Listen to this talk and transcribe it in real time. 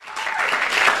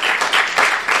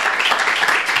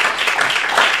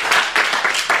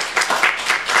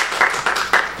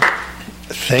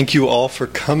Thank you all for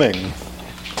coming.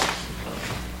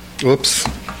 Whoops.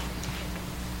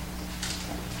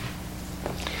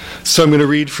 So I'm going to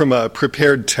read from a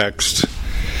prepared text,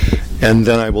 and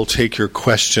then I will take your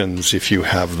questions if you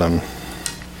have them.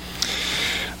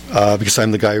 Because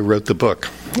I'm the guy who wrote the book.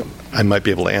 I might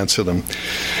be able to answer them.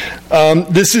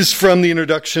 This is from the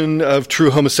introduction of True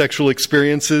Homosexual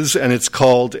Experiences, and it's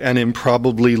called An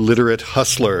Improbably Literate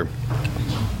Hustler.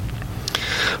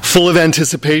 Full of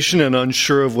anticipation and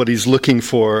unsure of what he's looking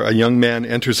for, a young man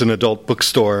enters an adult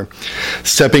bookstore.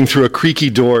 Stepping through a creaky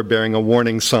door bearing a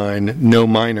warning sign, "No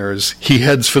minors," he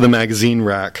heads for the magazine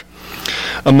rack.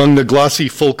 Among the glossy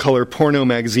full-color porno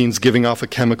magazines giving off a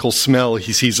chemical smell,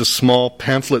 he sees a small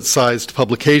pamphlet-sized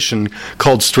publication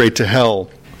called Straight to Hell.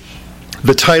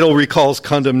 The title recalls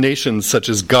condemnations such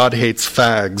as "God hates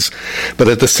fags," but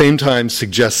at the same time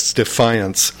suggests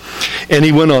defiance.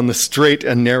 Anyone on the straight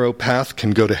and narrow path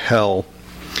can go to hell.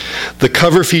 The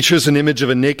cover features an image of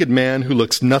a naked man who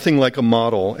looks nothing like a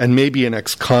model and maybe an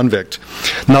ex-convict.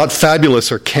 Not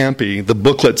fabulous or campy, the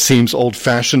booklet seems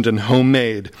old-fashioned and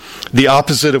homemade, the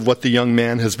opposite of what the young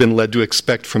man has been led to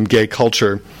expect from gay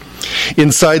culture.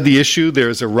 Inside the issue, there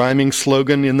is a rhyming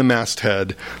slogan in the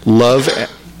masthead: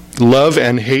 Love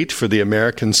and hate for the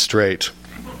American straight.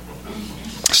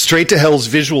 Straight to Hell's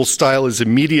visual style is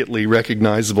immediately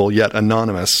recognizable yet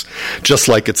anonymous, just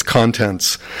like its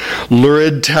contents.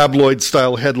 Lurid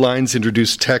tabloid-style headlines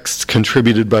introduce texts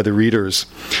contributed by the readers.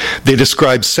 They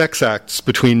describe sex acts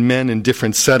between men in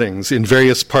different settings in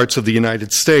various parts of the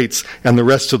United States and the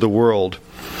rest of the world.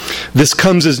 This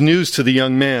comes as news to the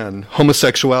young man.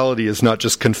 Homosexuality is not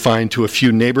just confined to a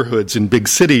few neighborhoods in big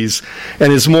cities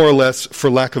and is more or less, for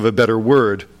lack of a better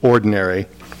word, ordinary.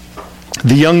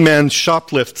 The young man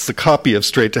shoplifts a copy of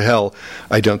Straight to Hell.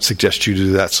 I don't suggest you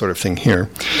do that sort of thing here.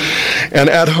 And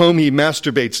at home he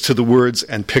masturbates to the words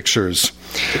and pictures.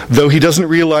 Though he doesn't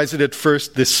realize it at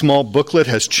first, this small booklet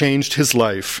has changed his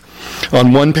life.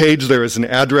 On one page there is an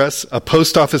address, a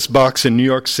post office box in New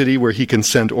York City where he can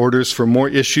send orders for more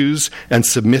issues and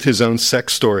submit his own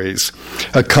sex stories.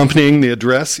 Accompanying the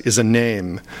address is a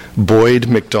name: Boyd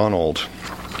McDonald.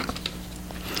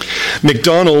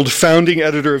 McDonald, founding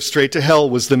editor of Straight to Hell,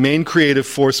 was the main creative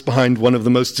force behind one of the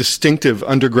most distinctive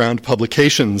underground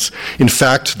publications. In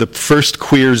fact, the first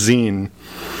queer zine.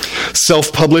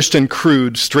 Self-published and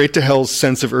crude, Straight to Hell's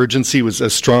sense of urgency was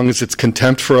as strong as its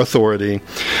contempt for authority.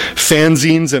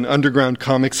 Fanzines and underground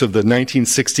comics of the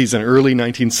 1960s and early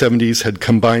 1970s had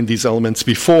combined these elements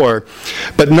before,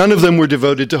 but none of them were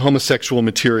devoted to homosexual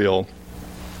material.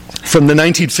 From the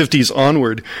 1950s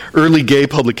onward, early gay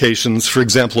publications, for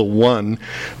example, One,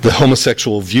 The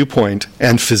Homosexual Viewpoint,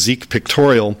 and Physique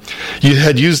Pictorial,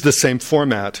 had used the same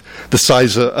format, the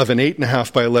size of an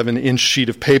 8.5 by 11-inch sheet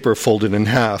of paper folded in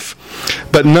half.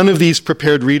 But none of these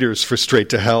prepared readers for Straight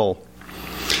to Hell.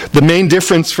 The main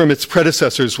difference from its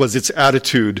predecessors was its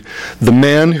attitude. The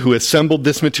man who assembled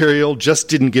this material just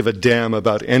didn't give a damn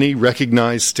about any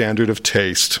recognized standard of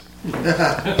taste.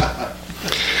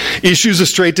 Issues of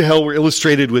Straight to Hell were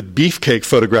illustrated with beefcake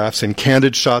photographs and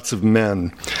candid shots of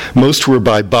men. Most were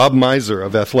by Bob Miser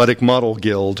of Athletic Model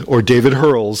Guild or David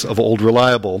Hurls of Old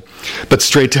Reliable, but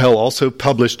Straight to Hell also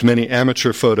published many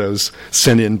amateur photos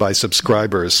sent in by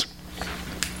subscribers.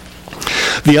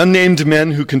 The unnamed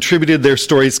men who contributed their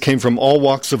stories came from all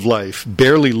walks of life,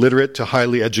 barely literate to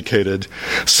highly educated.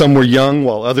 Some were young,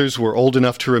 while others were old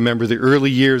enough to remember the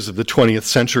early years of the 20th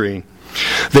century.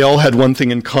 They all had one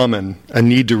thing in common: a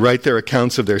need to write their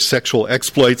accounts of their sexual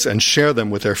exploits and share them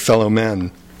with their fellow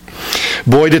men.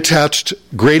 Boyd attached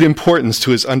great importance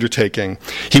to his undertaking.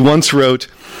 He once wrote,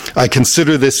 "I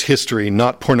consider this history,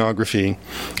 not pornography.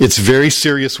 It's very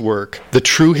serious work, the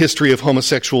true history of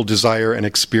homosexual desire and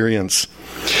experience.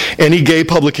 Any gay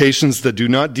publications that do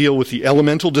not deal with the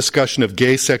elemental discussion of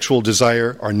gay sexual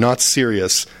desire are not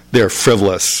serious, they're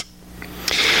frivolous."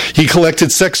 He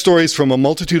collected sex stories from a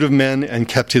multitude of men and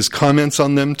kept his comments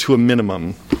on them to a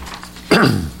minimum.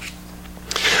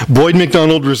 Boyd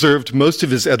McDonald reserved most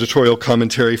of his editorial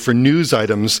commentary for news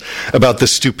items about the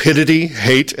stupidity,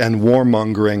 hate, and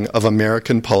warmongering of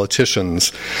American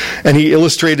politicians, and he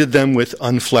illustrated them with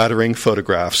unflattering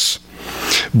photographs.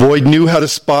 Boyd knew how to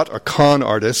spot a con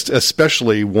artist,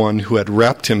 especially one who had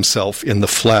wrapped himself in the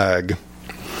flag.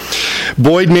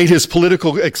 Boyd made his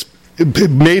political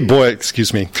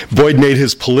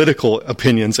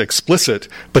opinions explicit,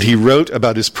 but he wrote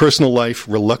about his personal life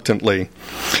reluctantly.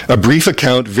 A brief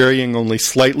account, varying only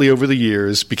slightly over the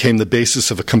years, became the basis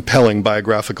of a compelling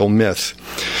biographical myth.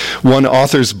 One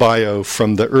author's bio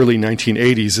from the early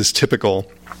 1980s is typical.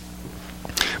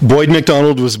 Boyd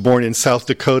McDonald was born in South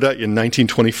Dakota in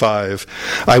 1925.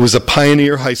 I was a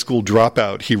pioneer high school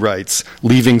dropout, he writes,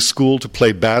 leaving school to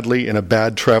play badly in a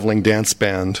bad traveling dance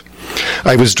band.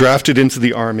 I was drafted into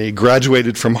the Army,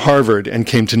 graduated from Harvard, and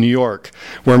came to New York,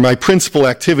 where my principal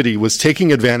activity was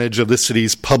taking advantage of the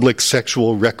city's public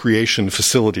sexual recreation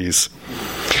facilities.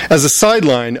 As a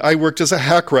sideline, I worked as a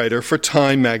hack writer for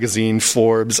Time magazine,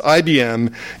 Forbes,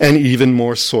 IBM, and even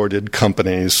more sordid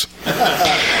companies.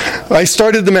 I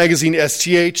started the magazine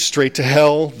STH, Straight to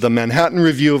Hell, the Manhattan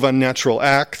Review of Unnatural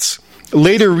Acts,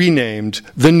 later renamed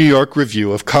the New York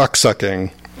Review of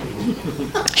Cocksucking.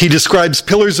 He describes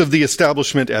pillars of the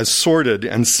establishment as sordid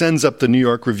and sends up the New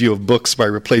York Review of Books by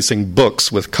replacing books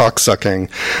with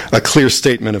cocksucking, a clear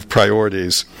statement of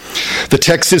priorities. The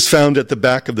text is found at the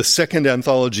back of the second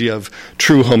anthology of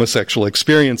True Homosexual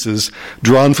Experiences,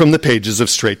 drawn from the pages of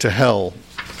Straight to Hell.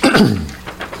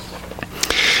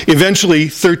 Eventually,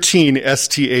 13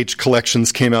 STH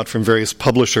collections came out from various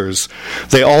publishers.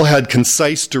 They all had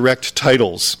concise, direct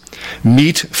titles: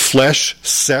 Meat, Flesh,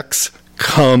 Sex,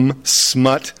 Cum,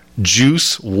 Smut,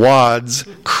 Juice, Wads,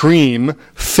 Cream,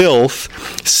 Filth,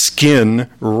 Skin,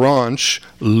 Raunch,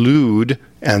 Lewd,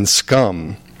 and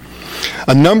Scum.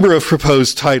 A number of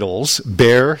proposed titles,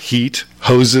 Bear, Heat,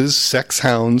 Hoses, Sex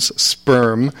Hounds,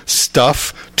 Sperm,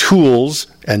 Stuff, Tools,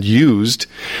 and Used,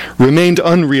 remained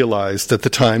unrealized at the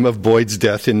time of Boyd's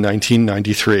death in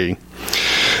 1993.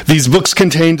 These books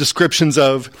contain descriptions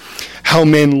of how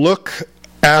men look,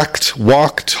 act,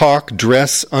 walk, talk,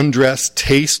 dress, undress,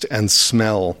 taste, and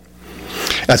smell.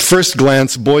 At first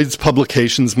glance, Boyd's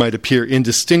publications might appear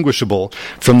indistinguishable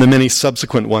from the many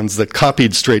subsequent ones that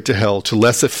copied Straight to Hell to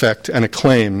less effect and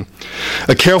acclaim.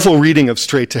 A careful reading of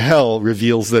Straight to Hell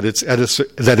reveals that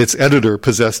its editor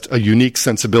possessed a unique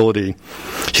sensibility.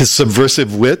 His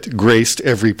subversive wit graced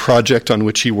every project on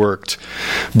which he worked.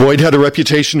 Boyd had a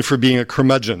reputation for being a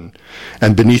curmudgeon,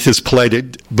 and beneath his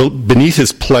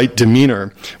polite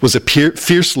demeanor was a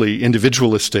fiercely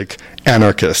individualistic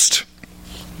anarchist.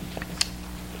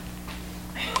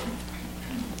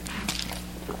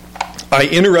 I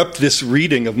interrupt this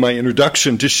reading of my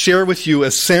introduction to share with you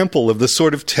a sample of the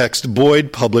sort of text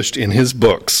Boyd published in his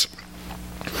books.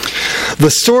 The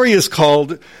story is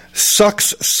called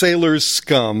Sucks Sailor's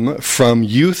Scum from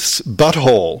Youth's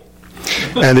Butthole,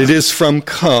 and it is from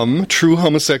Cum, True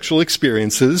Homosexual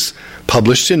Experiences,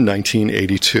 published in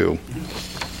 1982.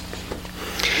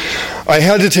 I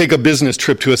had to take a business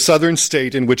trip to a southern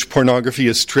state in which pornography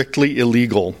is strictly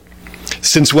illegal.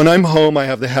 Since when I'm home, I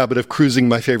have the habit of cruising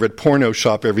my favorite porno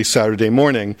shop every Saturday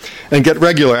morning and get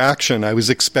regular action, I was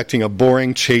expecting a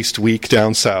boring, chaste week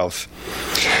down south.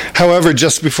 However,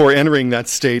 just before entering that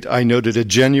state, I noted a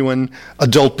genuine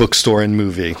adult bookstore and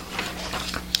movie.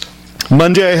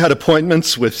 Monday, I had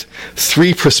appointments with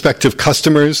 3 prospective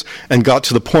customers and got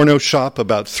to the porno shop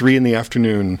about 3 in the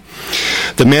afternoon.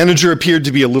 The manager appeared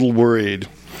to be a little worried.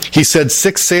 He said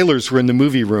 6 sailors were in the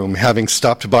movie room, having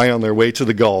stopped by on their way to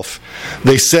the Gulf.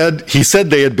 He said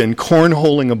they had been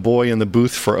cornholing a boy in the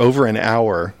booth for over an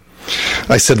hour.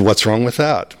 I said, "What's wrong with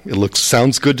that?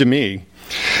 Sounds good to me."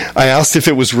 I asked if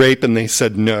it was rape, and they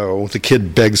said no. The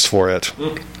kid begs for it.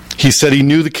 He said he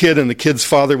knew the kid, and the kid's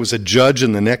father was a judge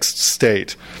in the next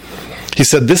state. He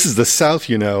said, "This is the South,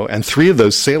 you know, and 3 of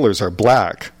those sailors are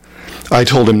black." I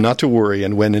told him not to worry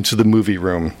and went into the movie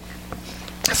room.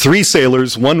 3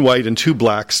 sailors, 1 white and 2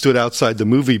 black, stood outside the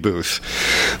movie booth.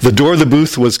 The door of the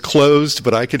booth was closed,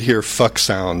 but I could hear fuck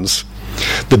sounds.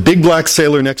 The big black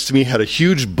sailor next to me had a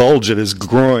huge bulge at his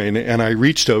groin, and I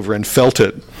reached over and felt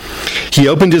it. He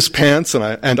opened his pants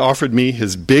and offered me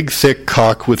his big, thick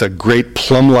cock with a great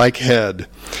plum-like head.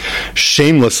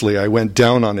 Shamelessly, I went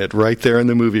down on it right there in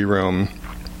the movie room.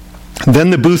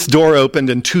 Then the booth door opened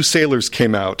and 2 sailors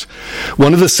came out.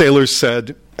 One of the sailors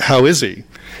said, "How is he?"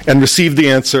 and received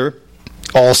the answer,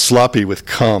 "All sloppy with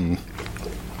cum."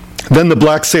 Then the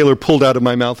black sailor pulled out of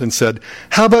my mouth and said,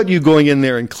 "How about you going in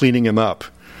there and cleaning him up?"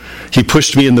 He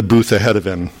pushed me in the booth ahead of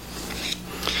him.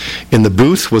 In the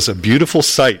booth was a beautiful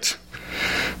sight.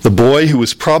 The boy, who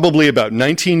was probably about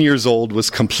 19 years old, was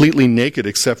completely naked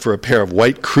except for a pair of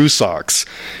white crew socks,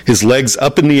 his legs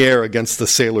up in the air against the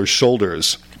sailor's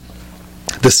shoulders.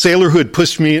 The sailor who had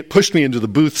pushed me into the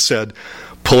booth said,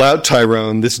 "Pull out,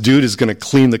 Tyrone. This dude is going to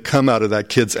clean the cum out of that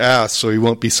kid's ass so he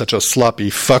won't be such a sloppy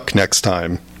fuck next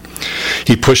time."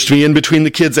 He pushed me in between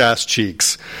the kid's ass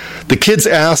cheeks. The kid's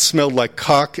ass smelled like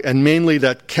cock and mainly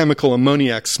that chemical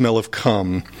ammoniac smell of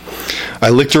cum. I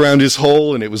licked around his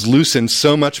hole, and it was loosened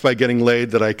so much by getting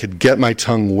laid that I could get my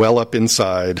tongue well up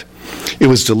inside. It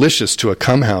was delicious to a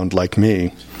cum hound like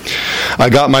me. I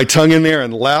got my tongue in there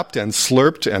and lapped and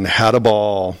slurped and had a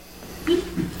ball.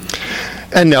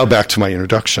 And now back to my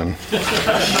introduction.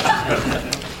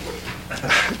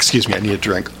 Excuse me, I need a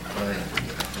drink.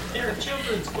 They're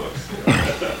children's books.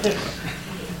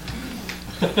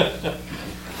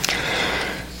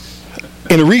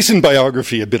 In a recent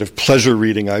biography, A Bit of Pleasure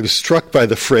Reading, I was struck by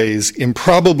the phrase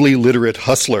improbably literate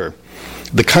hustler,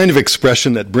 the kind of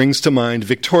expression that brings to mind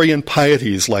Victorian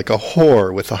pieties like a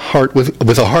whore with a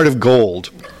heart of gold.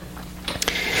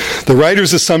 The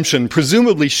writer's assumption,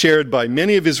 presumably shared by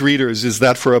many of his readers, is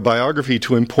that for a biography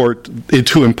to impart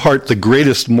the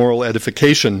greatest moral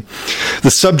edification,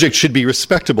 the subject should be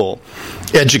respectable,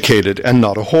 educated, and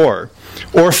not a whore,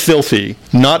 or filthy,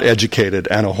 not educated,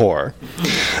 and a whore.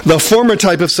 The former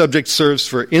type of subject serves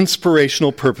for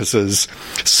inspirational purposes.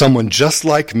 Someone just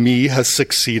like me has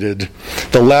succeeded.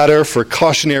 The latter, for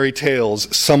cautionary tales.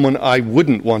 Someone I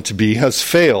wouldn't want to be has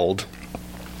failed.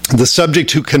 The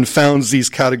subject who confounds these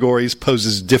categories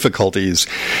poses difficulties,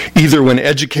 either when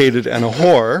educated and a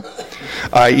whore,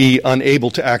 i.e.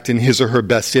 unable to act in his or her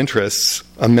best interests,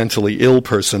 a mentally ill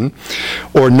person,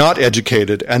 or not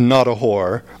educated and not a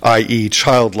whore, i.e.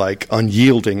 childlike,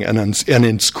 unyielding, and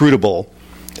inscrutable,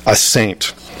 a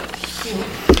saint.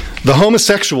 The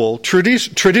homosexual,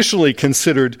 traditionally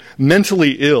considered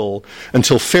mentally ill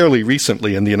until fairly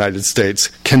recently in the United States,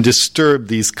 can disturb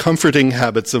these comforting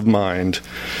habits of mind.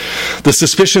 The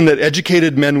suspicion that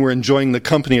educated men were enjoying the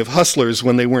company of hustlers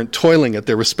when they weren't toiling at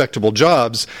their respectable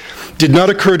jobs did not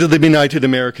occur to the benighted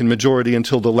American majority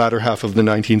until the latter half of the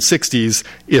 1960s,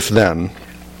 if then.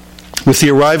 With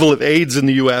the arrival of AIDS in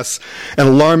the U.S., an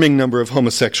alarming number of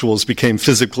homosexuals became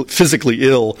physically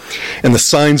ill, and the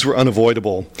signs were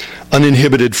unavoidable.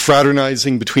 Uninhibited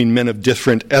fraternizing between men of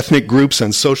different ethnic groups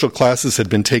and social classes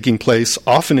had been taking place,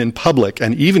 often in public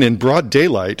and even in broad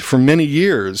daylight, for many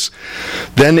years.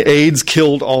 Then AIDS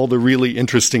killed all the really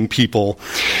interesting people,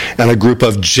 and a group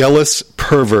of jealous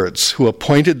perverts who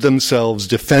appointed themselves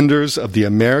defenders of the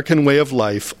American way of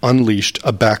life unleashed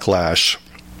a backlash.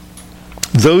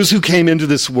 Those who came into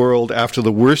this world after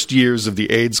the worst years of the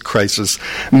AIDS crisis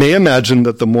may imagine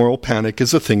that the moral panic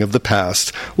is a thing of the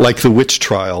past, like the witch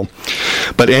trial.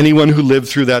 But anyone who lived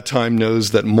through that time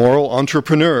knows that moral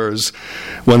entrepreneurs,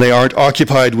 when they aren't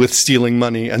occupied with stealing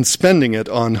money and spending it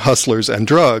on hustlers and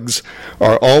drugs,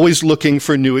 are always looking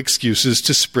for new excuses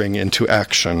to spring into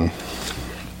action.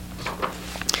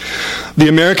 The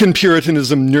American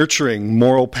Puritanism nurturing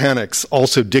moral panics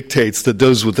also dictates that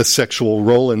those with a sexual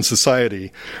role in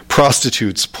society,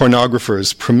 prostitutes,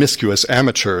 pornographers, promiscuous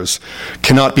amateurs,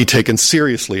 cannot be taken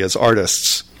seriously as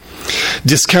artists.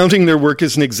 Discounting their work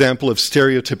is an example of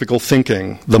stereotypical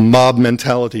thinking, the mob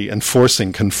mentality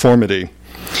enforcing conformity.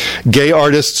 Gay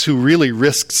artists who really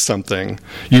risked something,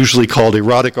 usually called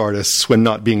erotic artists when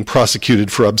not being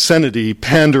prosecuted for obscenity,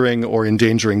 pandering, or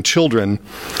endangering children,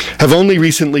 have only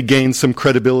recently gained some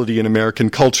credibility in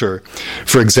American culture,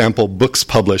 for example, books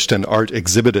published and art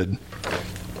exhibited.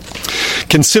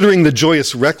 Considering the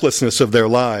joyous recklessness of their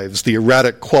lives, the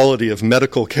erratic quality of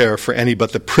medical care for any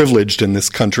but the privileged in this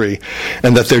country,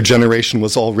 and that their generation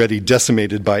was already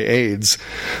decimated by AIDS,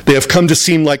 they have come to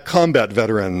seem like combat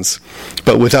veterans,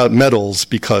 but without medals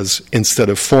because, instead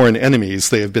of foreign enemies,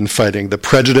 they have been fighting the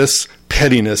prejudice,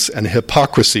 pettiness, and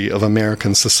hypocrisy of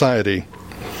American society.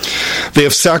 They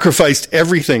have sacrificed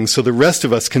everything so the rest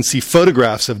of us can see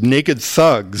photographs of naked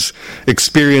thugs,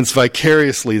 experience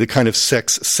vicariously the kind of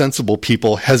sex sensible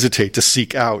people hesitate to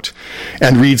seek out,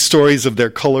 and read stories of their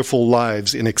colorful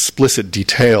lives in explicit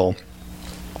detail.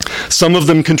 Some of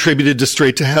them contributed to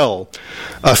Straight to Hell.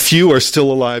 A few are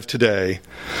still alive today.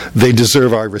 They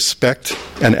deserve our respect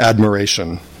and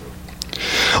admiration.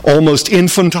 Almost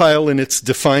infantile in its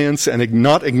defiance and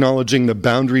not acknowledging the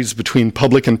boundaries between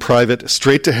public and private,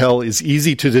 Straight to Hell is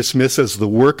easy to dismiss as the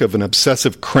work of an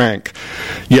obsessive crank,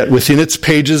 yet within its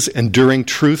pages enduring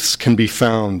truths can be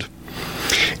found.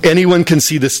 Anyone can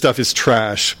see this stuff is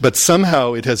trash, but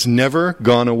somehow it has never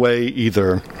gone away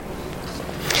either.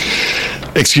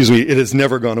 It has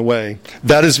never gone away.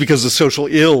 That is because the social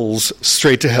ills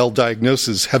Straight to Hell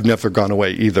diagnoses have never gone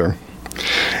away either.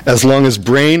 As long as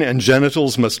brain and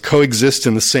genitals must coexist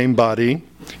in the same body,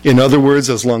 in other words,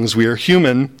 as long as we are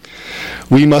human,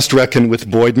 we must reckon with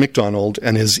Boyd McDonald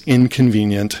and his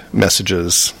inconvenient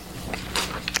messages.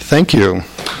 Thank you.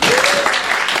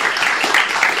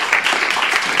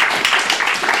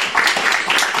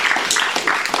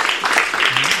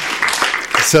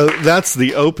 So that's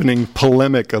the opening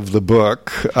polemic of the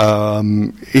book.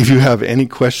 If you have any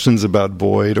questions about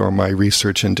Boyd or my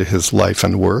research into his life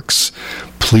and works,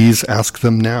 please ask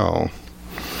them now.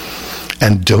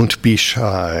 And don't be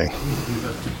shy.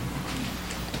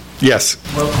 Yes?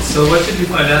 Well, so what did you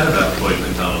find out about Boyd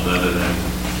McDonald other than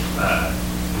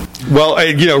Well,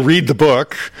 read the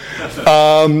book.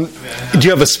 Do you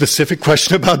have a specific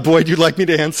question about Boyd you'd like me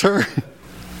to answer?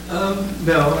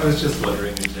 No, I was just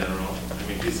wondering in general. I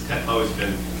mean, he's always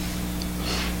been.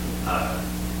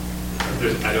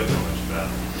 I don't know much about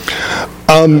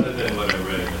him, other than what I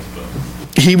read in his book.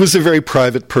 He was a very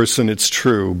private person, it's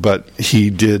true, but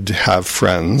he did have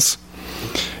friends,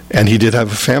 and he did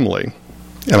have a family.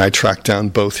 And I tracked down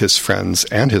both his friends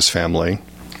and his family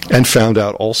and found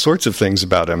out all sorts of things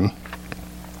about him.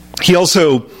 He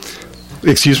also,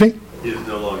 excuse me? He is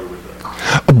no longer with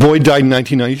us. Boyd died in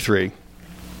 1993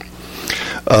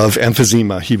 of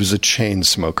emphysema. He was a chain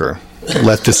smoker.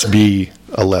 Let this be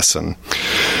a lesson.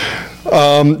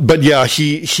 But yeah,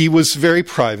 he was very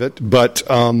private, but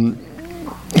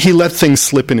he let things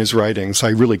slip in his writings. I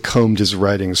really combed his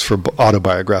writings for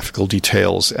autobiographical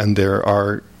details, and there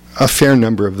are a fair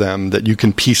number of them that you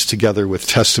can piece together with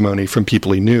testimony from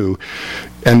people he knew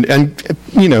and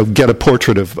get a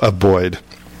portrait of Boyd.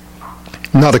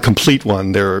 Not a complete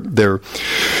one.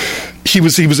 He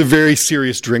was a very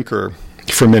serious drinker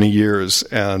for many years,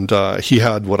 and he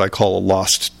had what I call a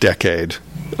lost decade.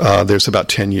 There's about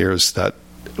 10 years that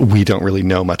we don't really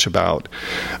know much about,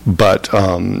 but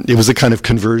it was a kind of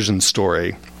conversion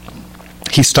story.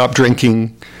 He stopped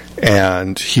drinking,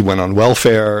 and he went on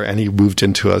welfare, and he moved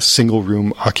into a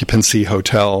single-room occupancy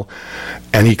hotel,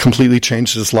 and he completely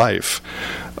changed his life.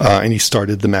 And he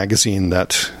started the magazine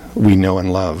that we know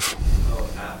and love.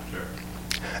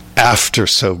 After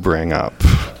sobering up.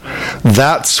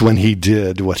 That's when he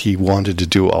did what he wanted to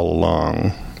do all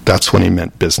along. That's when he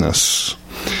meant business.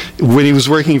 When he was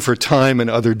working for Time and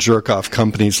other jerk-off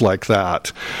companies like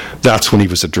that, that's when he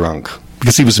was a drunk,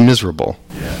 because he was miserable.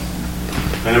 Yeah.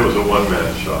 And it was a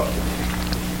one-man shop.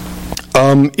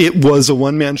 It was a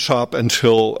one-man shop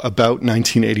until about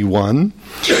 1981.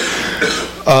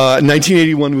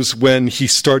 1981 was when he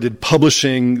started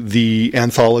publishing the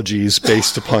anthologies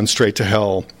based upon Straight to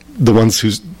Hell,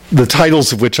 the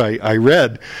titles of which I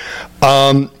read.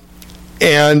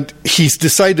 And he's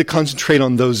decided to concentrate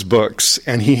on those books,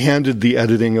 and he handed the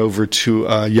editing over to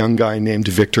a young guy named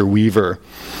Victor Weaver,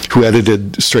 who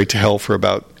edited Straight to Hell for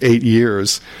about 8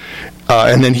 years.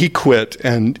 And then he quit,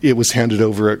 and it was handed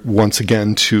over once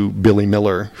again to Billy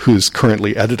Miller, who's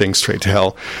currently editing Straight to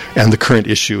Hell, and the current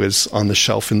issue is on the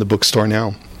shelf in the bookstore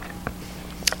now.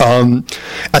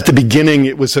 At the beginning,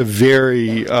 it was a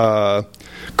very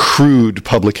crude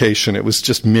publication. It was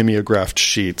just mimeographed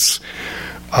sheets.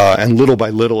 And little by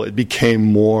little, it became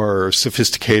more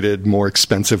sophisticated, more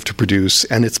expensive to produce,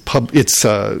 and its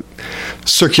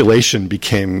circulation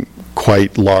became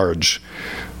quite large.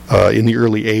 In the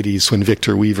early 80s, when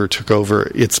Victor Weaver took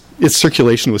over, its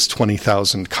circulation was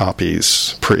 20,000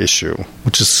 copies per issue,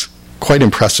 which is quite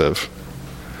impressive.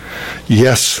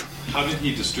 Yes? How did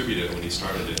he distribute it when he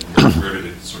started it? Where did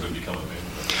it sort of become available?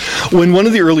 When one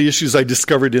of the early issues I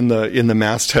discovered in the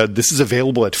masthead, this is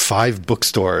available at 5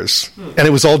 bookstores, and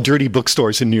it was all dirty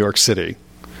bookstores in New York City.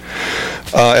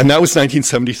 And that was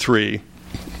 1973.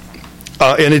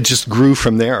 And it just grew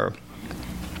from there.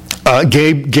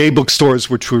 Gay bookstores,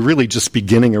 which were really just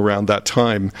beginning around that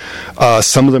time,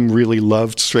 some of them really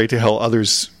loved Straight to Hell.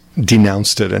 Others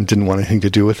denounced it and didn't want anything to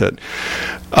do with it.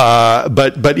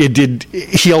 But it did.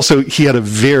 He had a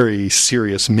very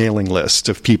serious mailing list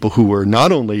of people who were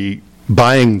not only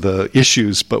buying the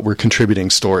issues but were contributing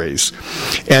stories,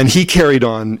 and he carried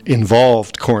on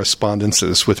involved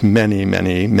correspondences with many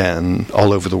men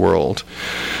all over the world.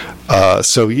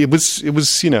 So it was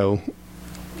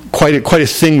quite a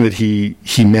thing that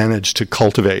he managed to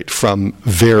cultivate from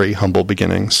very humble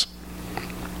beginnings.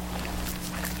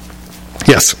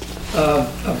 Yes.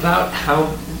 About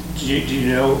how do you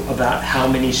know about how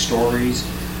many stories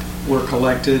were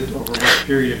collected over what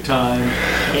period of time?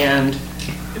 And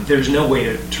there's no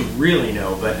way to really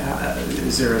know, but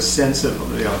is there a sense of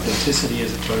the authenticity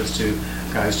as opposed to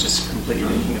guys just completely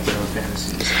making up their own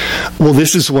fantasies? Well,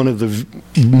 this is one of the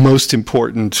most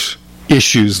important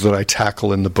issues that I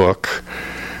tackle in the book.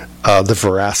 The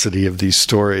veracity of these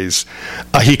stories.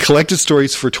 He collected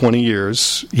stories for 20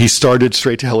 years. He started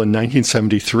Straight to Hell in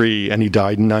 1973, and he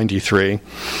died in 93.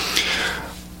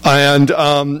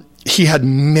 And he had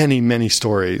many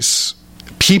stories.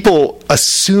 People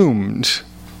assumed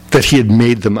that he had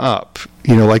made them up.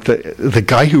 Like the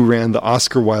guy who ran the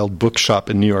Oscar Wilde bookshop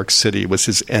in New York City was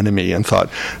his enemy and thought,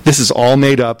 this is all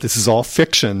made up, this is all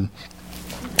fiction.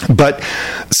 But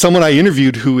someone I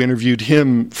interviewed who interviewed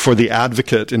him for The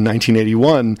Advocate in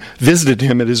 1981 visited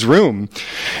him at his room.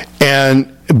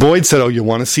 And Boyd said, "Oh, you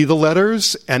want to see the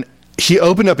letters?" And he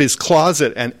opened up his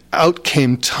closet and out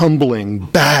came tumbling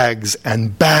bags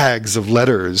and bags of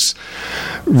letters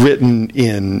written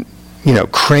in,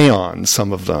 crayon,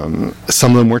 some of them.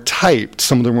 Some of them were typed.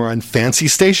 Some of them were on fancy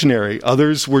stationery.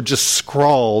 Others were just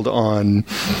scrawled on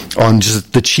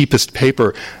just the cheapest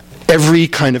paper. Every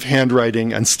kind of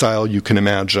handwriting and style you can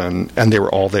imagine, and they were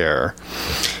all there.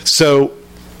 So,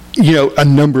 a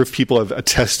number of people have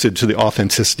attested to the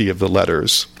authenticity of the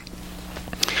letters.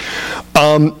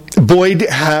 Boyd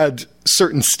had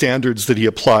certain standards that he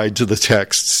applied to the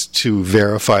texts to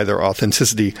verify their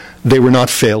authenticity. They were not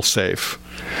fail-safe.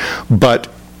 But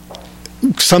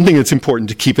something that's important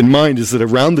to keep in mind is that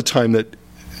around the time that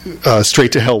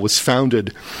Straight to Hell was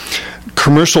founded,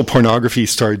 commercial pornography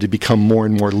started to become more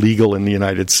and more legal in the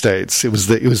United States. It was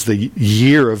the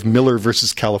year of Miller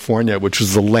versus California, which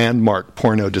was the landmark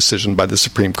porno decision by the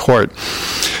Supreme Court.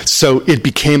 So it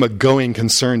became a going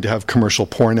concern to have commercial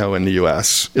porno in the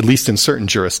U.S., at least in certain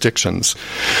jurisdictions.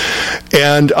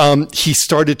 And he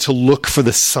started to look for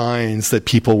the signs that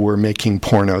people were making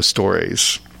porno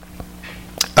stories.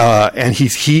 And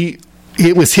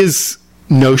it was his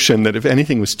notion that if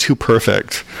anything was too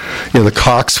perfect, the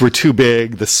cocks were too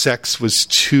big, the sex was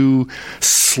too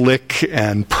slick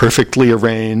and perfectly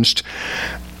arranged,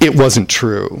 it wasn't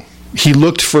true. He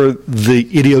looked for the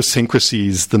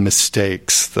idiosyncrasies, the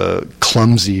mistakes, the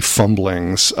clumsy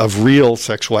fumblings of real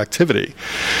sexual activity.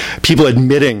 People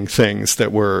admitting things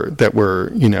that were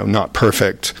not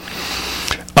perfect.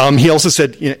 He also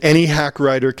said, any hack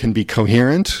writer can be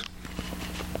coherent.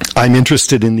 I'm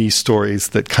interested in these stories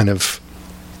that kind of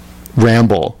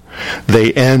ramble.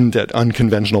 They end at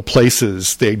unconventional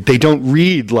places. They don't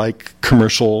read like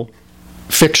commercial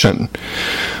fiction.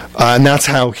 And that's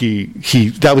how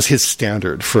that was his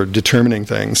standard for determining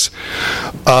things.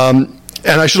 And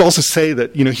I should also say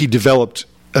that, he developed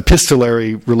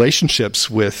epistolary relationships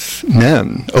with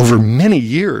men over many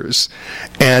years.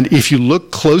 And if you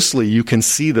look closely, you can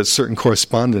see that certain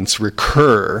correspondence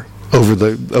recur over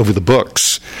the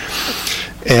books.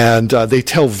 And they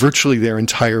tell virtually their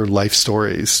entire life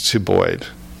stories to Boyd.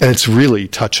 And it's really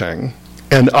touching.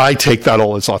 And I take that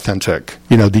all as authentic.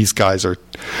 These guys are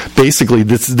basically,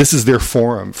 this is their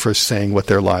forum for saying what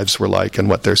their lives were like and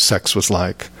what their sex was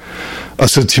like.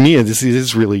 So to me, this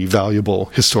is really valuable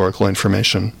historical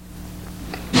information.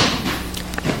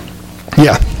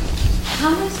 Yeah?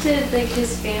 How much did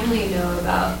his family know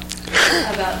about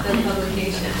the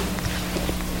publication?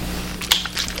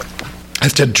 I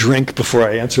have to drink before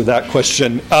I answer that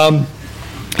question.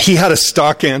 He had a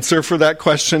stock answer for that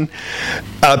question.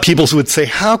 People would say,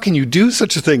 how can you do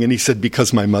such a thing? And he said,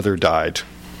 because my mother died.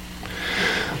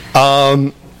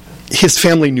 His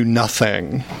family knew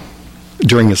nothing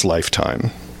during his lifetime.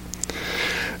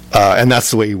 And that's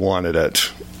the way he wanted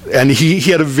it. And he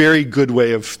had a very good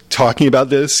way of talking about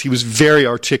this. He was very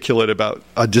articulate about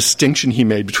a distinction he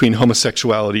made between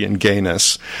homosexuality and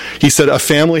gayness. He said a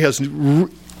family has...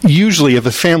 Usually, if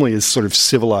a family is sort of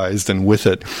civilized and with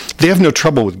it, they have no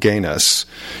trouble with gayness.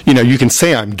 You can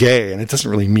say I'm gay, and it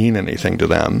doesn't really mean anything to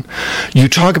them. You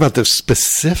talk about the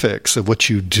specifics of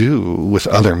what you do with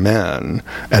other men,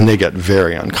 and they get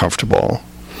very uncomfortable.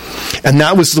 And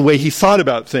that was the way he thought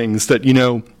about things, that,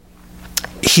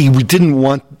 he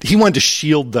wanted to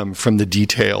shield them from the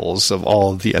details of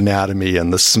all of the anatomy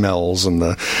and the smells and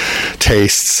the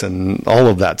tastes and all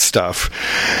of that stuff.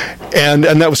 And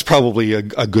that was probably a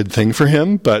good thing for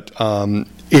him, but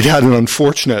it had an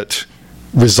unfortunate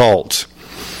result,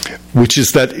 which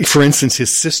is that, for instance,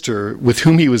 his sister, with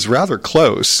whom he was rather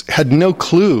close, had no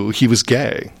clue he was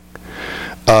gay.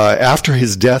 After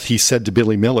his death, she said to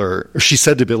Billy Miller,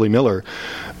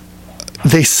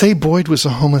 they say Boyd was a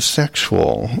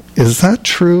homosexual. Is that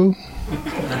true?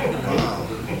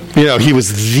 He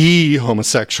was the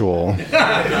homosexual.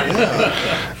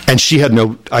 And she had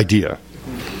no idea.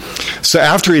 So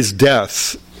after his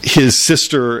death, his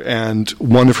sister and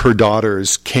one of her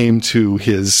daughters came to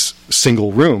his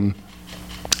single room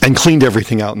and cleaned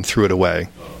everything out and threw it away.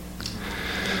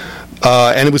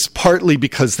 And it was partly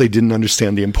because they didn't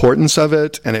understand the importance of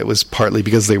it, and it was partly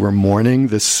because they were mourning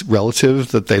this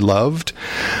relative that they loved.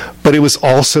 But it was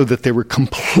also that they were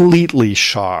completely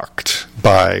shocked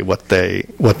by what they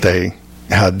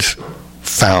had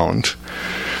found.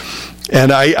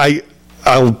 And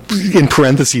I'll, in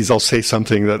parentheses, I'll say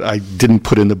something that I didn't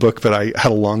put in the book, but I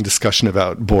had a long discussion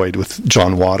about Boyd with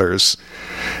John Waters.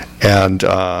 And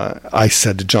I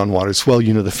said to John Waters, well,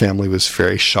 the family was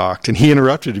very shocked. And he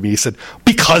interrupted me. He said,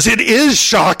 because it is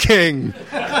shocking.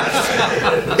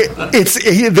 It's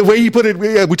the way you put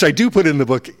it, which I do put in the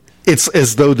book, it's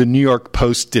as though the New York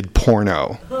Post did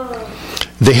porno.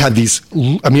 they had these,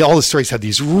 all the stories had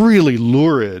these really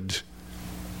lurid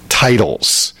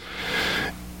titles.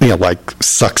 Like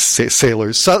sucks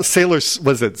sailors,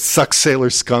 was it sucks sailor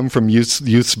scum from youth's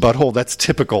butthole? That's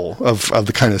typical of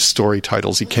the kind of story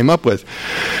titles he came up with.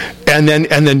 And then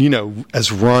as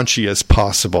raunchy as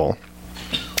possible.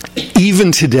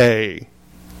 Even today,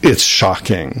 it's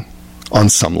shocking on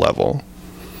some level.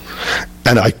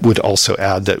 And I would also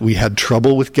add that we had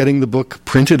trouble with getting the book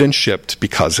printed and shipped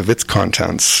because of its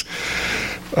contents.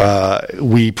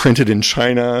 We printed in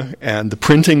China, and the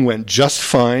printing went just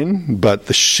fine, but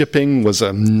the shipping was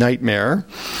a nightmare.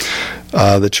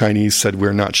 The Chinese said,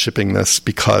 we're not shipping this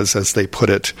because, as they put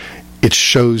it, it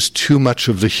shows too much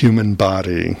of the human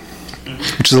body,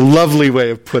 which is a lovely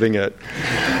way of putting it.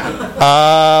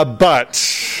 But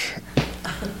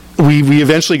we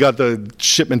eventually got the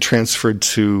shipment transferred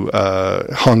to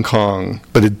Hong Kong,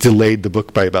 but it delayed the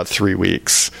book by about 3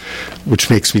 weeks, which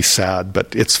makes me sad,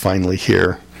 but it's finally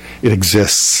here. It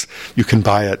exists. You can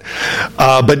buy it.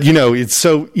 But, it's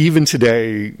so even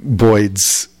today,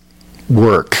 Boyd's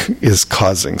work is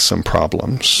causing some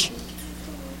problems.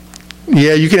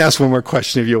 Yeah, you can ask one more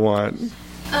question if you want.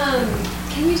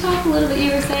 Can you talk a little bit?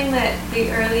 You were saying that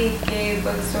the early gay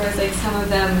bookstores, like some of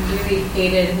them really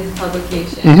hated his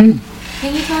publication. Mm-hmm.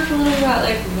 Can you talk a little about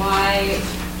why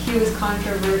he was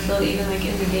controversial, even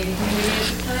in the gay community at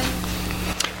the time?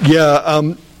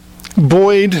 Yeah,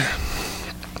 Boyd.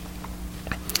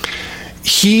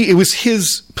 It was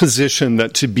his position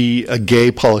that to be a gay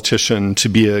politician, to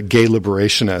be a gay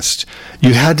liberationist,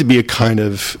 you had to be a kind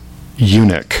of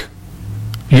eunuch.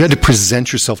 You had to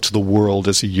present yourself to the world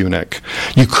as a eunuch.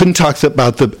 You couldn't talk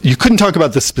about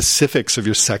the specifics of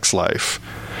your sex life.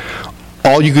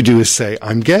 All you could do is say,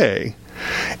 I'm gay.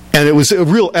 And it was a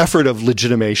real effort of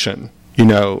legitimation.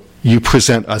 You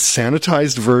present a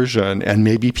sanitized version and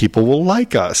maybe people will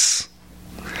like us.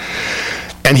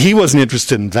 And he wasn't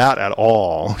interested in that at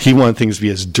all. He wanted things to be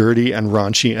as dirty and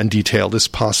raunchy and detailed as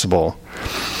possible.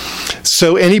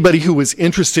 So anybody who was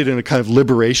interested in a kind of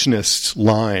liberationist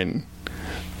line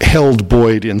held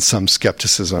Boyd in some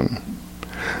skepticism.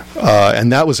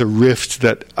 And that was a rift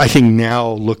that I think now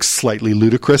looks slightly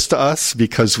ludicrous to us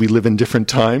because we live in different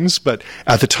times, but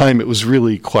at the time it was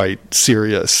really quite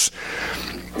serious.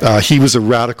 He was a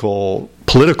radical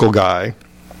political guy.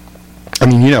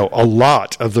 A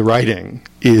lot of the writing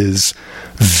is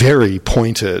very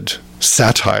pointed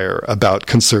satire about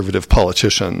conservative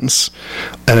politicians,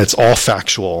 and it's all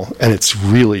factual, and it's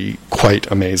really quite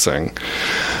amazing.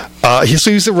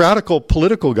 So he's a radical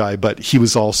political guy, but he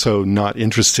was also not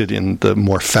interested in the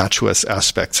more fatuous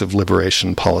aspects of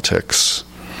liberation politics.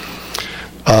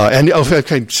 And if I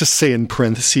can just say in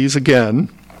parentheses again,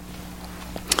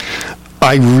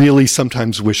 I really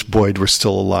sometimes wish Boyd were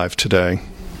still alive today.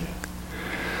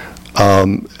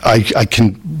 I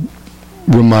can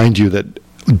remind you that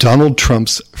Donald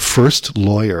Trump's first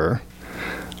lawyer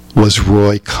was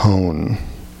Roy Cohn,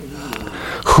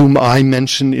 whom I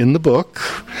mention in the book.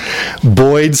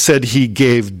 Boyd said he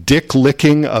gave dick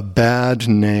licking a bad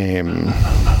name.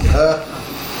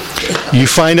 You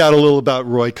find out a little about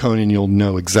Roy Cohn and you'll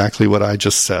know exactly what I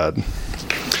just said.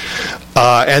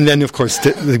 And then, of course,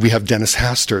 we have Dennis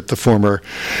Hastert, the former,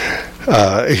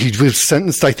 he was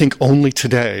sentenced, I think, only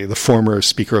today, the former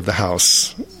Speaker of the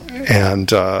House. And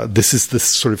this is the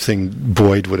sort of thing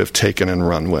Boyd would have taken and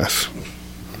run with.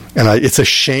 And it's a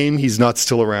shame he's not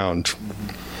still around,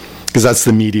 because that's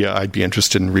the media I'd be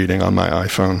interested in reading on my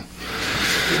iPhone.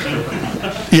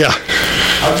 Yeah.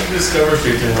 How did you discover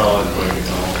Straight to Hell and Boyd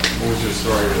McDonald? What was your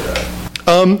story with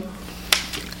that?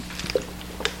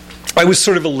 I was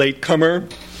sort of a latecomer.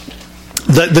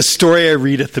 The story I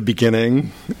read at the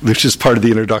beginning, which is part of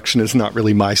the introduction, is not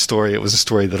really my story. It was a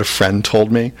story that a friend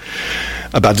told me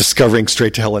about discovering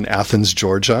Straight to Hell in Athens,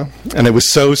 Georgia. And it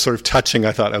was so sort of touching,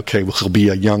 I thought, okay, well, he'll be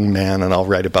a young man and I'll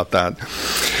write about that.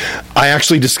 I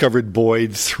actually discovered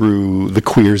Boyd through the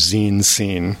queer zine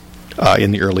scene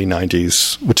in the early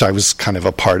 90s, which I was kind of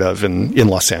a part of in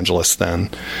Los Angeles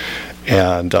then.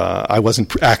 And I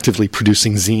wasn't actively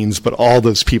producing zines, but all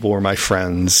those people were my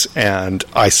friends, and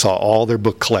I saw all their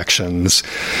book collections,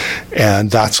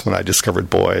 and that's when I discovered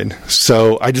Boyd.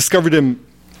 So I discovered him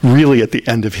really at the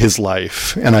end of his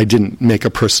life, and I didn't make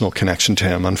a personal connection to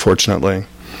him, unfortunately.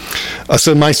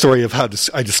 So my story of how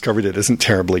I discovered it isn't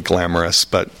terribly glamorous,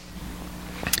 but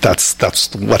that's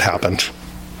what happened.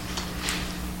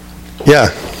 Yeah?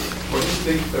 What do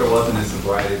you think there was in his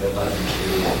sobriety that led him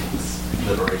to this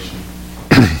liberation?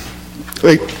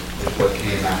 What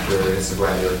came after his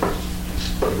sobriety? He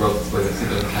wrote this book that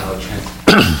seemed kind of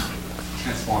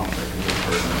transformed like a new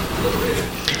person, liberated.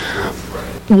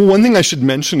 One thing I should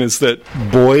mention is that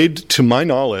Boyd, to my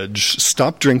knowledge,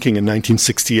 stopped drinking in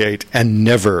 1968 and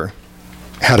never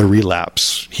had a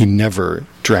relapse. He never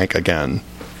drank again.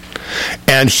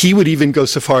 And he would even go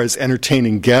so far as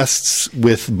entertaining guests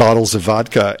with bottles of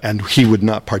vodka, and he would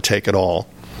not partake at all.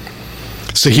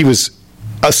 So he was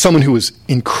someone who was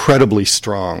incredibly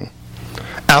strong,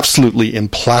 absolutely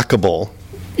implacable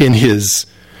in his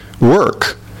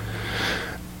work.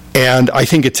 And I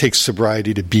think it takes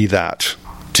sobriety to be that,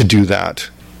 to do that.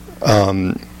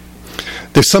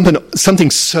 There's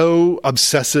something so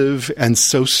obsessive and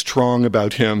so strong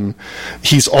about him.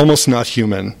 He's almost not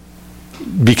human,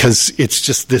 because it's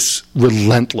just this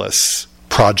relentless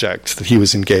project that he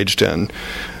was engaged in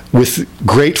with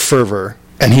great fervor,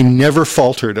 and he never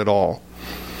faltered at all.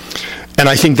 And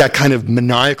I think that kind of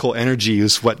maniacal energy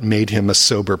is what made him a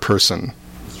sober person.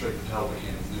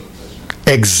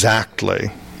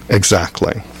 Exactly.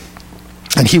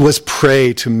 And he was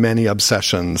prey to many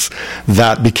obsessions.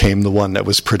 That became the one that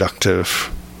was productive.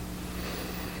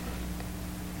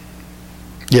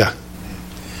 Yeah.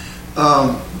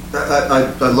 I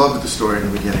loved the story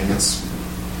in the beginning. It's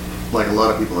like a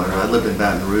lot of people I lived in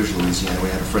Baton Rouge, Louisiana. We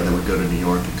had a friend that would go to New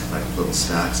York and collect little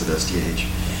stacks at SDH.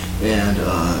 And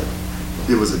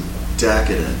it was a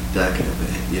decadent,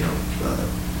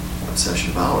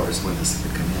 obsession of ours when this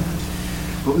would come in.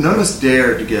 But none of us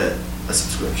dared to get a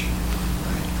subscription.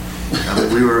 Right? I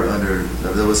mean, we were under,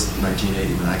 that was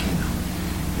 1980 when I came out.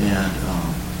 And,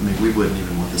 we wouldn't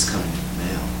even want this coming in the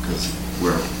mail because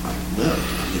where I lived,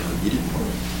 you didn't want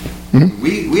it.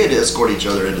 Mm-hmm. We had to escort each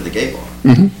other into the gay bar,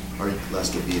 or let's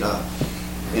get beat up.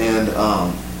 And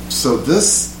so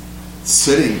this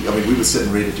sitting, we would sit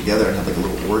and read it together and have like a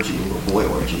little orgy, a little boy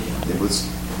orgy. It was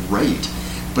great,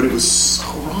 but it was so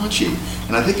raunchy.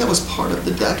 And I think that was part of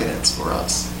the decadence for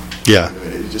us. Yeah.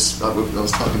 It just, I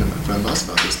was talking to my friend Les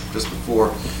about this just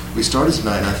before we started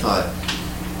tonight, and I thought,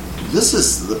 this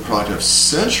is the product of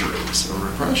centuries of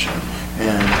repression.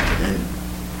 And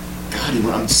God,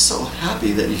 I'm so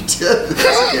happy that you did, because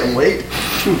I can't wait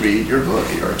to read your book,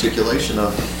 your articulation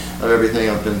of everything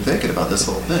I've been thinking about this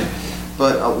whole thing.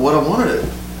 But what I wanted to,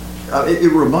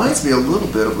 it reminds me a little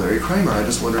bit of Larry Kramer. I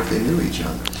just wonder if they knew each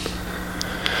other.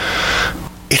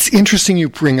 It's interesting you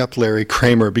bring up Larry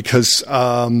Kramer, because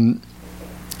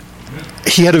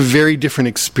he had a very different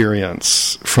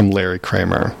experience from Larry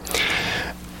Kramer.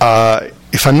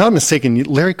 If I'm not mistaken,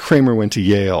 Larry Kramer went to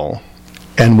Yale,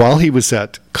 and while he was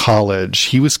at college,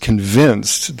 he was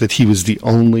convinced that he was the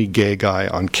only gay guy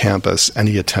on campus, and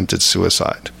he attempted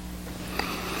suicide.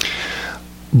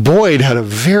 Boyd had a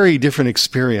very different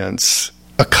experience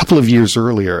a couple of years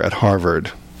earlier at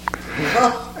Harvard.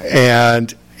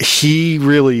 And he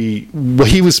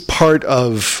was part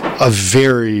of a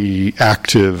very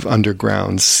active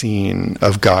underground scene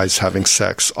of guys having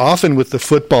sex, often with the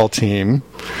football team.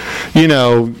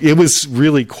 It was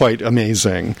really quite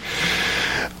amazing.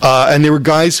 And there were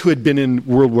guys who had been in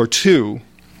World War II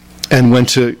and went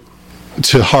to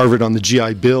Harvard on the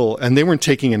GI Bill, and they weren't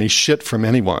taking any shit from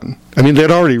anyone.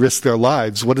 They'd already risked their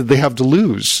lives. What did they have to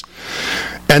lose?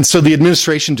 And so the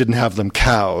administration didn't have them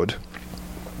cowed.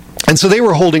 And so they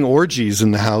were holding orgies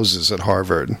in the houses at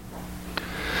Harvard.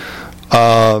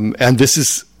 And this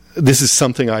is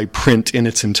something I print in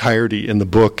its entirety in the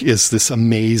book, is this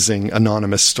amazing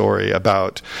anonymous story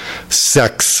about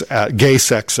gay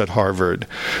sex at Harvard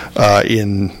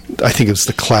in, I think it was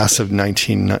the class of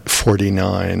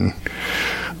 1949.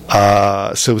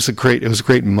 So it was a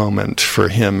great moment for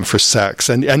him, for sex.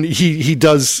 And he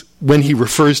does, when he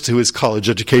refers to his college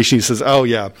education, he says, oh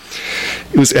yeah,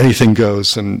 it was anything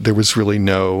goes, and there was really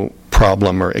no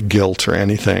problem or guilt or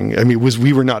anything.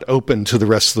 We were not open to the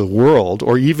rest of the world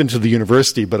or even to the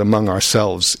university, but among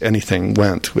ourselves, anything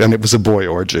went, and it was a boy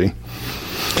orgy.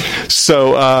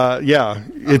 So that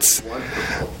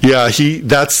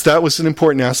was an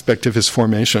important aspect of his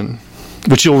formation,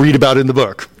 which you'll read about in the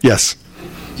book. Yes.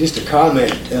 Just a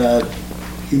comment.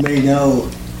 You may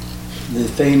know the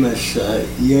famous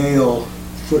Yale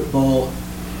football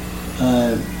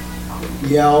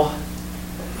yell,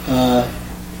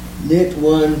 "Knit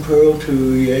one pearl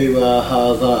to Yale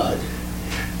Harvard,"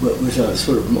 but was a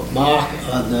sort of mock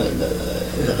on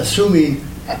assuming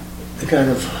the kind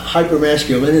of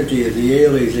hypermasculinity of the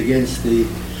Yaleys against the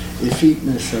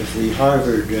effeteness of the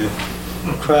Harvard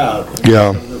crowd.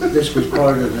 Yeah. This was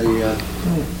part of the...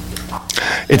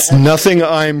 It's nothing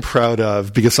I'm proud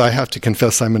of, because I have to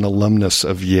confess I'm an alumnus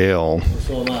of Yale.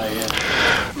 So am I, yeah.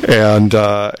 And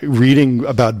reading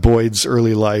about Boyd's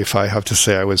early life, I have to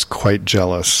say I was quite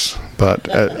jealous. But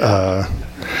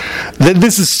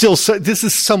This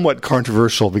is somewhat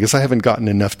controversial because I haven't gotten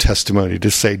enough testimony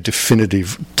to say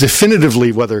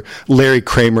definitively whether Larry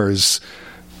Kramer's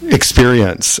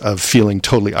experience of feeling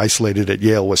totally isolated at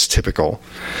Yale was typical.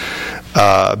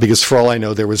 Because for all I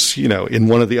know, there was, in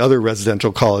one of the other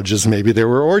residential colleges, maybe there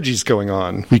were orgies going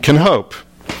on. We can hope.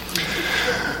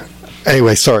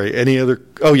 Anyway, sorry. Any other?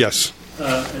 Oh, yes.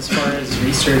 As far as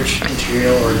research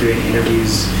material or doing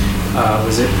interviews,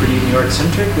 was it pretty New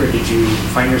York-centric, or did you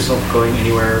find yourself going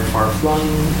anywhere far-flung,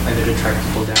 either to track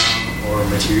people down or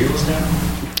materials down?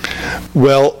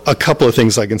 Well, a couple of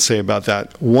things I can say about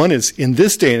that. One is, in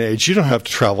this day and age, you don't have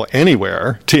to travel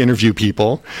anywhere to interview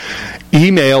people.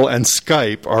 Email and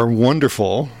Skype are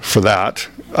wonderful for that.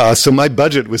 So my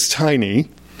budget was tiny.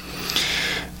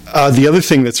 The other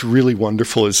thing that's really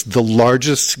wonderful is the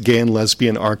largest gay and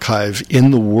lesbian archive in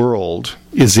the world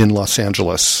is in Los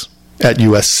Angeles at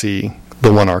USC,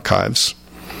 the One Archives.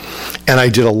 And I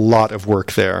did a lot of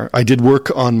work there. I did work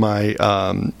on my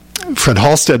Fred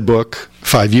Halstead book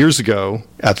 5 years ago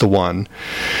at the One.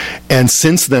 And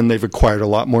since then, they've acquired a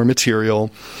lot more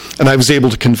material. And I was able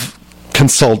to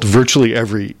consult virtually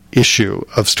every issue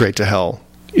of Straight to Hell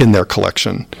in their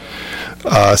collection.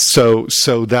 So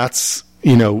that's...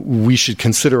 we should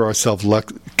consider ourselves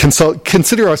lucky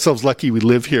we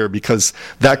live here, because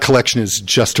that collection is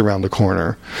just around the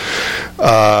corner.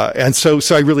 And so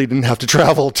I really didn't have to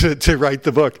travel to write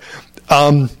the book.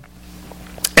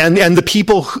 And the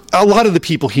people, a lot of the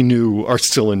people he knew are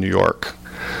still in New York.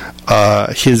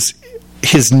 His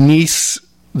niece,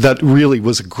 that really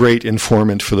was a great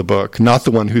informant for the book, not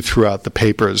the one who threw out the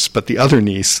papers, but the other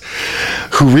niece,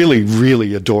 who really,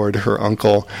 really adored her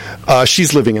uncle.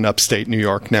 She's living in upstate New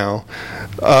York now.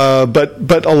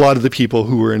 But a lot of the people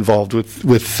who were involved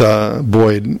with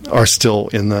Boyd are still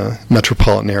in the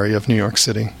metropolitan area of New York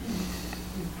City.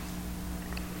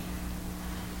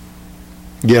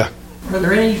 Yeah. Are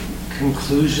there any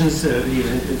conclusions,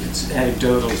 even if it's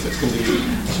anecdotal, that can be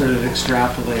sort of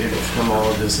extrapolated from all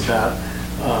of this about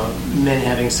men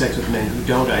having sex with men who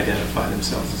don't identify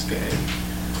themselves as gay?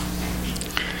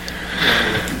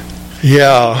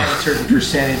 Yeah. A certain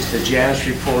percentage, the Janus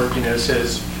report,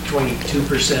 says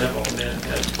 22% of all men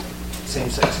have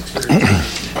same-sex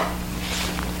experiences.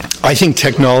 I think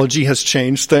technology has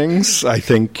changed things. I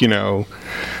think,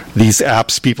 these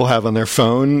apps people have on their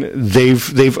phone,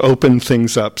 they've opened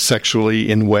things up sexually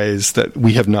in ways that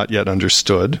we have not yet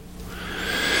understood.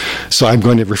 So I'm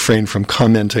going to refrain from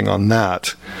commenting on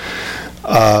that.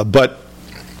 But,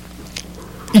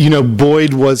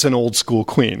 Boyd was an old school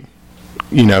queen.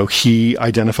 He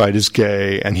identified as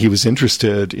gay, and he was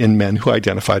interested in men who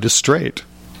identified as straight.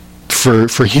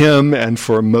 For him and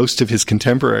for most of his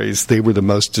contemporaries, they were the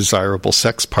most desirable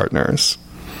sex partners.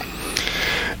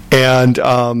 And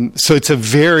so it's a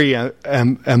very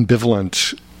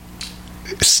ambivalent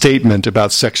statement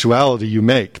about sexuality you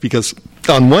make, because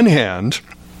on one hand,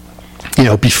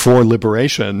 before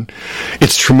liberation,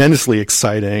 it's tremendously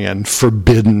exciting and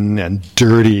forbidden and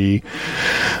dirty.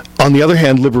 On the other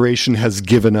hand, liberation has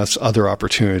given us other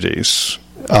opportunities.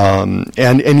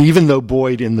 And even though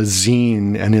Boyd in the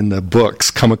zine and in the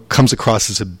books comes across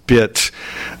as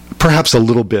perhaps a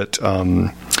little bit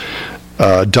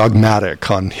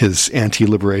dogmatic on his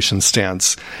anti-liberation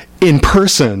stance, in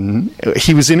person,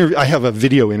 he was I have a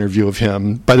video interview of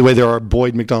him. By the way, there are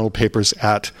Boyd McDonald papers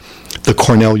at the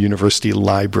Cornell University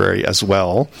Library as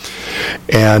well.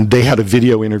 And they had a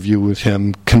video interview with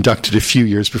him conducted a few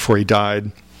years before he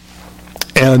died.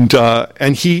 And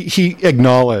he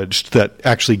acknowledged that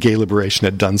actually gay liberation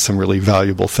had done some really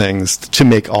valuable things to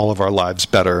make all of our lives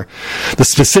better. The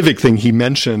specific thing he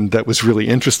mentioned that was really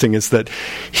interesting is that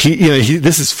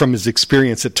this is from his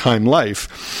experience at Time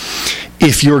Life.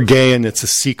 If you're gay and it's a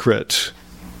secret,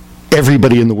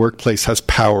 everybody in the workplace has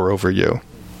power over you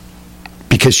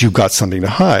because you've got something to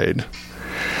hide.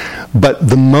 But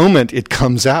the moment it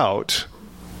comes out,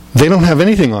 they don't have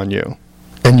anything on you.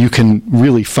 And you can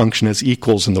really function as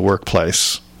equals in the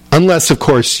workplace. Unless, of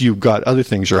course, you've got other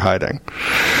things you're hiding.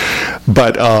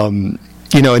 But,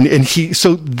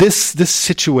 so this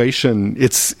situation,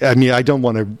 I don't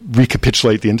want to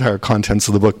recapitulate the entire contents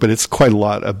of the book, but it's quite a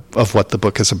lot of what the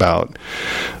book is about.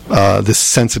 This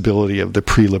sensibility of the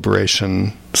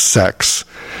pre-liberation sex.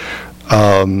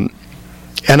 And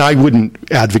I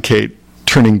wouldn't advocate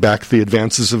turning back the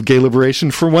advances of gay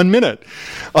liberation for 1 minute.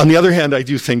 On the other hand, I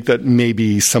do think that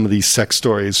maybe some of these sex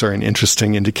stories are an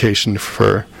interesting indication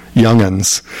for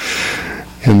young'uns.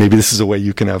 And maybe this is a way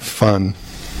you can have fun.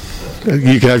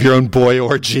 You can have your own boy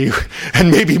orgy,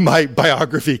 and maybe my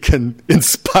biography can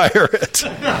inspire it.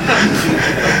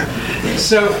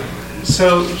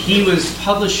 So he was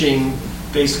publishing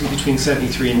basically between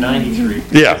 73 and 93.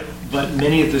 Yeah. But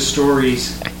many of the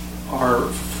stories are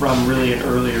from really an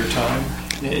earlier time,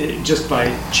 just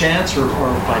by chance or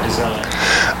by design.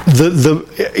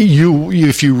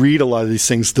 If you read a lot of these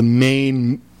things, the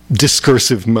main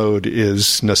discursive mode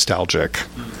is nostalgic.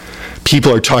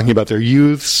 People are talking about their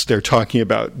youths, they're talking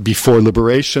about before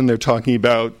liberation, they're talking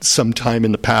about some time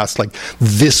in the past, like,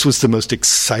 this was the most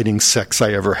exciting sex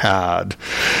I ever had.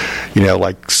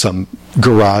 Like some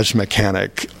garage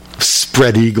mechanic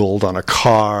spread-eagled on a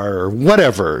car or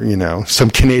whatever,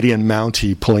 some Canadian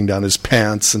Mountie pulling down his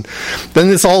pants, and then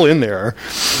it's all in there.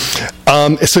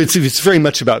 So it's very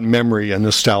much about memory and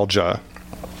nostalgia.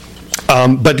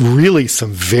 But really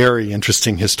some very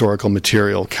interesting historical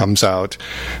material comes out,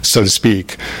 so to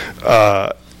speak.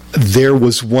 There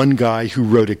was one guy who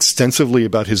wrote extensively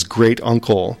about his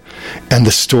great-uncle, and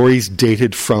the stories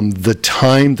dated from the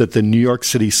time that the New York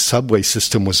City subway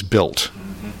system was built,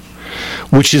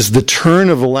 which is the turn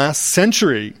of the last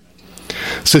century.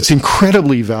 So it's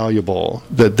incredibly valuable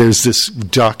that there's this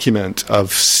document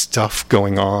of stuff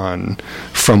going on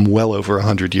from well over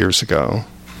 100 years ago.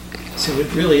 So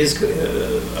it really is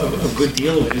a good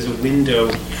deal of it is a window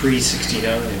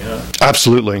pre-69, huh?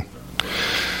 Absolutely.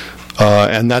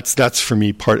 And that's for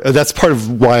me that's part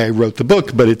of why I wrote the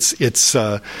book, but it's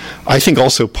I think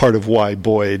also part of why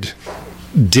Boyd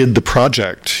did the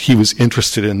project. He was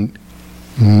interested in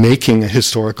making a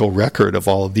historical record of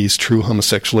all of these true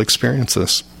homosexual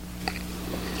experiences.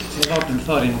 I've often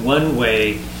thought in one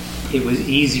way it was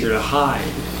easier to hide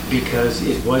because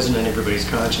it wasn't in everybody's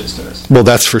consciousness. Well,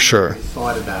 that's for sure. They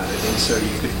thought about it, and so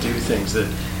you could do things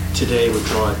that today would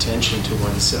draw attention to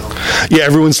oneself. Yeah,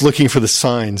 everyone's looking for the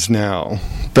signs now.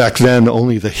 Back then,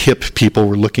 only the hip people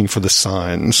were looking for the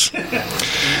signs. If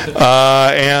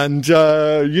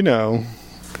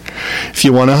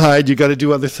you want to hide, you got to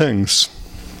do other things.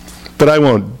 But I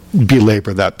won't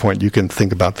belabor that point. You can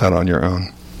think about that on your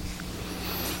own.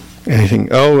 Anything?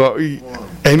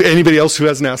 Anybody else who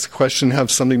hasn't asked a question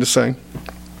have something to say?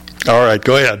 All right,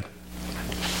 go ahead.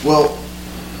 Well,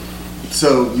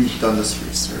 so you've done this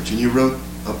research, and you wrote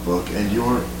a book, and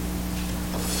you're a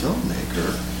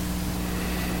filmmaker.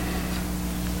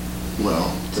 Well,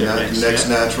 the next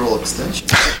natural extension.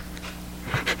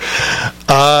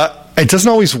 It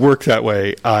doesn't always work that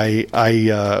way.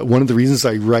 One of the reasons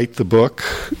I write the book,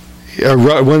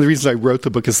 one of the reasons I wrote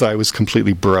the book is that I was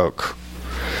completely broke.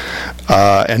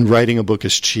 And writing a book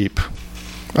is cheap.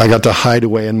 I got to hide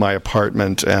away in my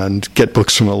apartment and get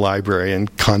books from the library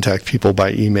and contact people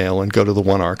by email and go to the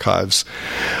One Archives.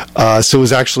 So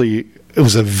it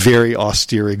was a very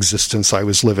austere existence I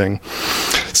was living.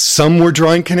 Some were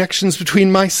drawing connections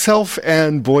between myself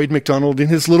and Boyd McDonald in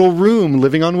his little room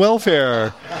living on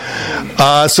welfare.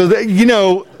 So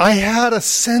that, I had a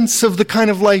sense of the kind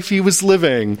of life he was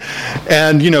living.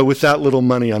 And, with that little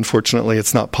money, unfortunately,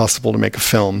 it's not possible to make a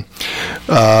film.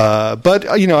 But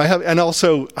I have, and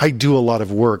also I do a lot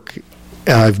of work,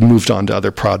 and I've moved on to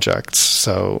other projects.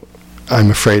 So I'm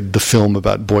afraid the film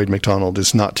about Boyd McDonald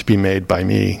is not to be made by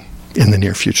me in the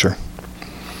near future,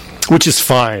 which is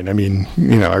fine. I mean,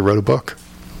 I wrote a book.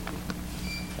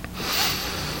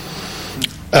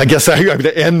 I guess I'm going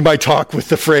to end my talk with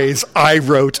the phrase, I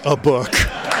wrote a book.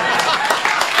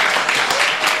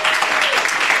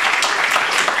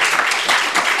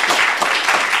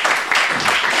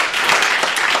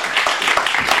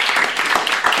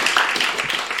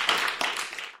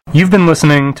 You've been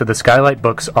listening to the Skylight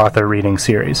Books author reading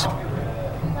series.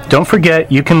 Don't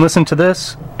forget, you can listen to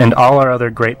this and all our other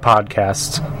great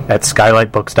podcasts at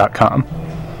skylightbooks.com.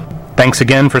 Thanks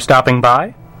again for stopping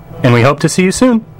by, and we hope to see you soon.